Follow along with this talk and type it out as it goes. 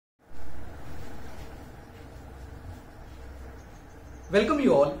Welcome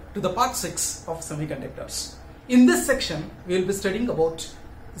you all to the part 6 of semiconductors. In this section, we will be studying about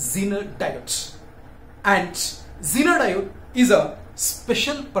Zener Diodes. And Zener Diode is a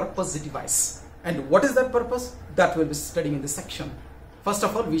special purpose device. And what is that purpose? That we will be studying in this section. First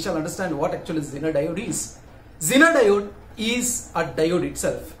of all, we shall understand what actually Zener Diode is. Zener Diode is a diode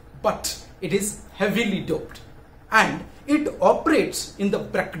itself, but it is heavily doped. And it operates in the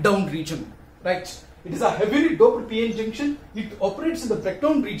breakdown region, right? It is a heavily doped PN junction. It operates in the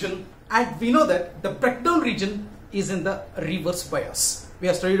breakdown region, and we know that the breakdown region is in the reverse bias. We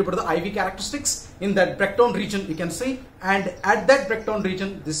have studied about the IV characteristics. In that breakdown region, you can see, and at that breakdown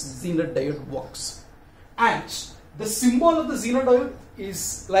region, this Zener diode works. And the symbol of the Zener diode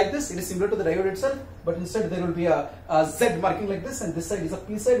is like this. It is similar to the diode itself, but instead there will be a Z marking like this, and this side is a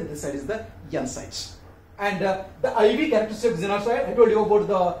P side, and this side is the N side. And the IV characteristic of Zener side, I told you about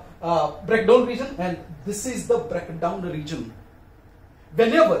the breakdown region, and this is the breakdown region.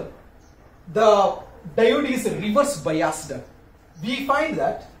 Whenever the diode is reverse biased, we find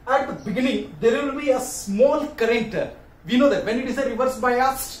that at the beginning there will be a small current. We know that when it is a reverse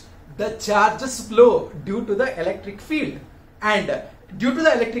biased, the charges flow due to the electric field, and due to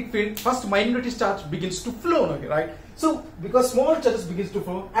the electric field, first minority charge begins to flow now, right? So because small charges begins to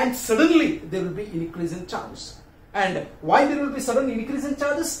flow, and suddenly there will be increase in charges. And why there will be sudden increase in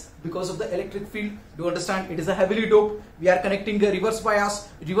charges? Because of the electric field. Do you understand? It is a heavily doped. We are connecting a reverse bias.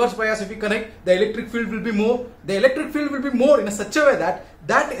 Reverse bias, if we connect, the electric field will be more. The electric field will be more in such a way that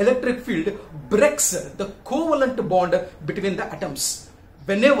that electric field breaks the covalent bond between the atoms.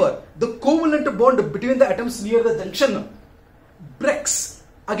 Whenever the covalent bond between the atoms near the junction breaks,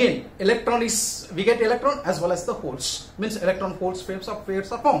 again we get electron as well as the holes. Means electron holes pairs are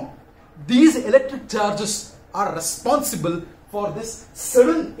formed. These electric charges are responsible for this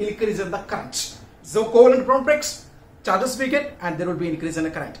sudden increase in the current. So covalent bond breaks, charges we get, and there will be increase in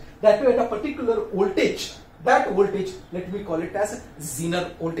the current. That way at a particular voltage, that voltage, let me call it as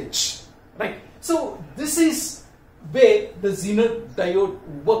Zener voltage, right? So this is where the Zener diode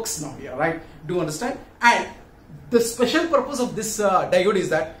works now here, right? Do you understand? And the special purpose of this diode is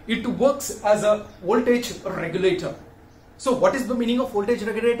that it works as a voltage regulator. So what is the meaning of voltage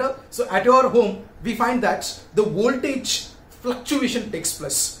regulator? So at your home, we find that the voltage fluctuation takes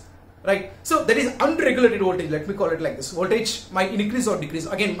place, right? So there is unregulated voltage, let me call it like this. Voltage might increase or decrease,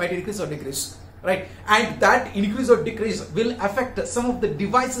 again might increase or decrease, right? And that increase or decrease will affect some of the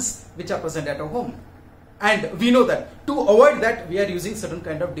devices which are present at our home. And we know that to avoid that, we are using certain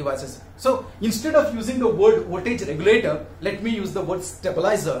kind of devices. So instead of using the word voltage regulator, let me use the word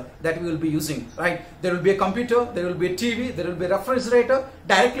stabilizer that we will be using, right? There will be a computer, there will be a TV, there will be a refrigerator.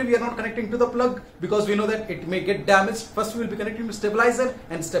 Directly we are not connecting to the plug because we know that it may get damaged. First we will be connecting to stabilizer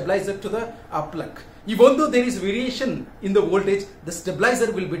and stabilizer to the plug. Even though there is variation in the voltage, the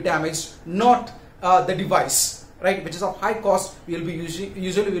stabilizer will be damaged, not the device, right? Which is of high cost. We will be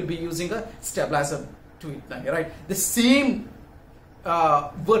usually will be using a stabilizer to it now, right? The same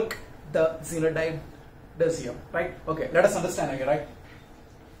work the Zener diode does here, right? Okay, let us understand here, right?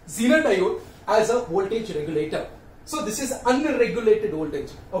 Zener diode as a voltage regulator. So this is unregulated voltage.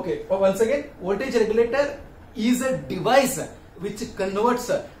 Okay, once again, voltage regulator is a device which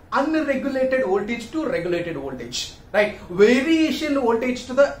converts unregulated voltage to regulated voltage, right? Variation voltage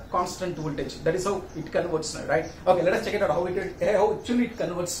to the constant voltage. That is how it converts now, right? Okay, let us check it out how actually it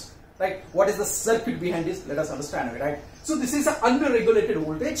converts. Right? What is the circuit behind this? Let us understand it, right? So this is an unregulated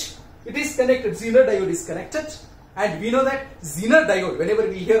voltage. It is connected. Zener diode is connected, and we know that Zener diode, whenever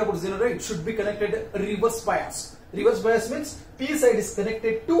we hear about Zener diode, it should be connected reverse bias. Reverse bias means P side is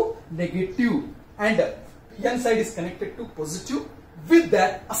connected to negative and N side is connected to positive. With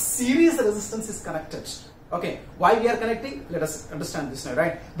that, a series resistance is connected. Okay, why we are connecting? Let us understand this now,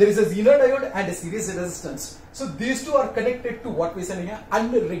 right? There is a Zener diode and a series resistance. So these two are connected to what we say here,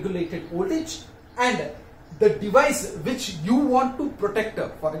 unregulated voltage, and the device which you want to protect.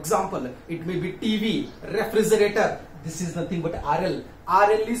 For example, it may be TV, refrigerator. This is nothing but RL.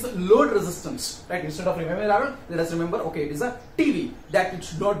 RL is load resistance, right? Instead of remembering RL, let us remember, okay, it is a TV, that it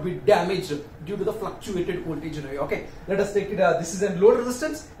should not be damaged due to the fluctuated voltage. Okay, let us take it. This is a load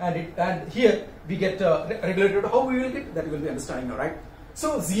resistance, and here we get regulated. How we will get that? You will be understanding now, right?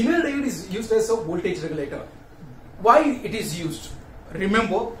 So Zener diode is used as a voltage regulator. Why it is used?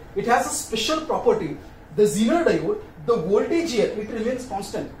 Remember, it has a special property. The Zener diode, the voltage here, it remains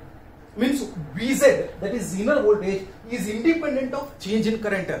constant. Means Vz, that is Zener voltage, is independent of change in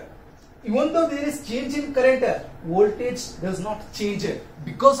current. Even though there is change in current, voltage does not change.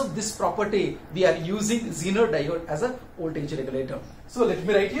 Because of this property, we are using Zener diode as a voltage regulator. So let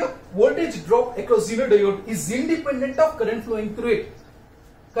me write here, voltage drop across Zener diode is independent of current flowing through it.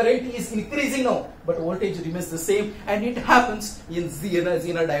 current is increasing now, but voltage remains the same, and it happens in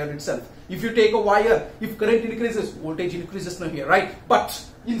Zener diode itself. If you take a wire, if current increases, voltage increases now here, right? But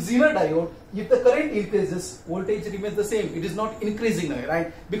in Zener diode, if the current increases, voltage remains the same. It is not increasing now,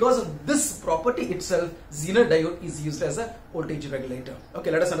 right? Because of this property itself, Zener diode is used as a voltage regulator.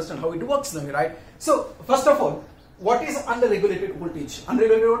 Okay, let us understand how it works now, right? So first of all, what is unregulated voltage?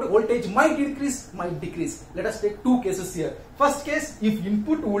 Unregulated voltage might increase, might decrease. Let us take two cases here. First case, if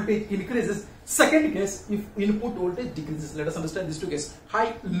input voltage increases. Second case, if input voltage decreases. Let us understand these two cases.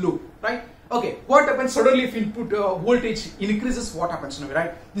 High, low, right? Okay, what happens suddenly if input voltage increases? What happens now,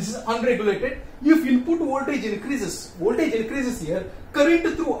 right? This is unregulated. If input voltage increases here,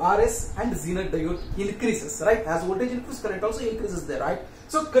 current through RS and Zener diode increases, right? As voltage increases, current also increases there, right?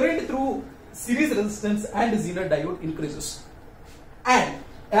 So current through series resistance and Zener diode increases, and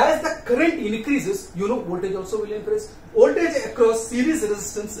as the current increases, you know, voltage also will increase. Voltage across series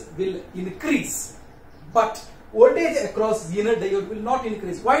resistance will increase, but voltage across Zener diode will not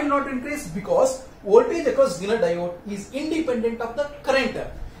increase. Why not increase? Because voltage across Zener diode is independent of the current.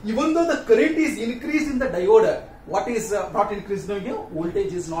 Even though the current is increased in the diode, what is not increased now here?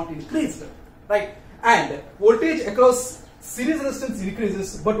 Voltage is not increased, right? And voltage across series resistance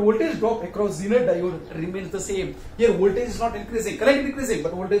increases, but voltage drop across Zener diode remains the same. Here voltage is not increasing, current increasing,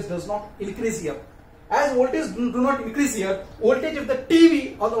 but voltage does not increase here. As voltage do not increase here, voltage of the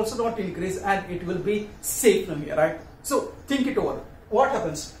TV will also not increase, and it will be safe from here, right? So think it over. What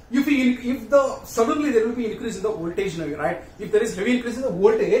happens if suddenly there will be increase in the voltage now, right? If there is heavy increase in the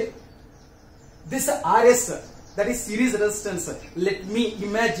voltage, this RS, that is series resistance, let me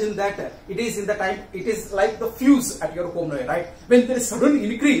imagine that it is in the time, it is like the fuse at your home, right? When there is sudden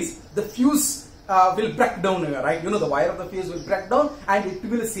increase, the fuse will break down, right? You know, the wire of the fuse will break down, and it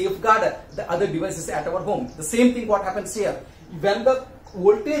will safeguard the other devices at our home. The same thing what happens here. When the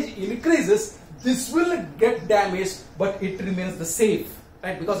voltage increases, this will get damaged, but it remains the safe,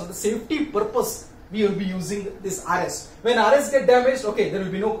 right? Because of the safety purpose, we will be using this RS. When RS get damaged, okay, there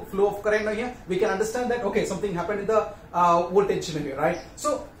will be no flow of current now here. We can understand that, okay, something happened in the voltage here, right?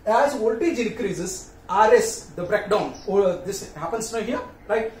 So as voltage increases, RS, the breakdown, or this happens now here,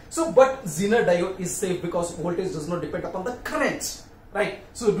 right? So, but Zener diode is safe because voltage does not depend upon the current, right?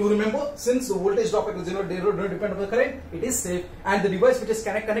 So do remember, since the voltage drop at Zener diode does not depend on the current, it is safe, and the device which is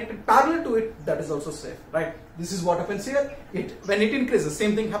connected parallel to it, that is also safe, right? This is what happens here. When it increases,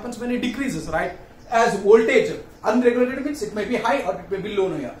 same thing happens when it decreases, right? As voltage, unregulated means it may be high or it may be low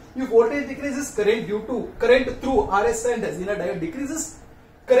now here. If voltage decreases, current through RS and Zener diode decreases.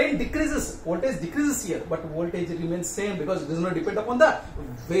 Current decreases, voltage decreases here, but voltage remains same because it does not depend upon the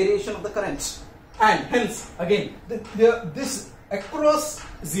variation of the current. And hence, again, this across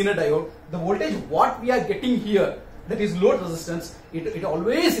Zener diode, the voltage what we are getting here, that is load resistance, it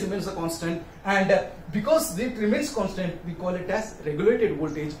always remains a constant, and because it remains constant, we call it as regulated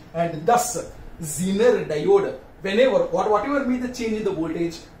voltage, and thus Zener diode, whatever be the change in the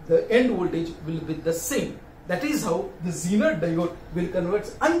voltage, the end voltage will be the same. That is how the Zener diode will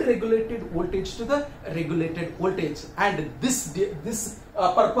convert unregulated voltage to the regulated voltage, and this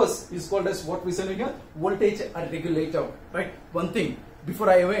purpose is called as what we say here, voltage regulator, right? One thing before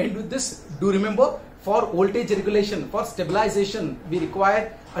I end with this, do remember, for voltage regulation, for stabilization, we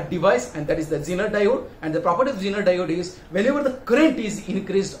require a device, and that is the Zener diode. And the property of Zener diode is whenever the current is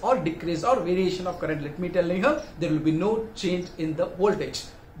increased or decreased or variation of current, let me tell you here, there will be no change in the voltage.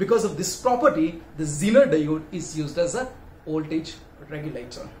 Because of this property, the Zener diode is used as a voltage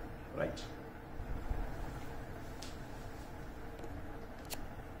regulator, right?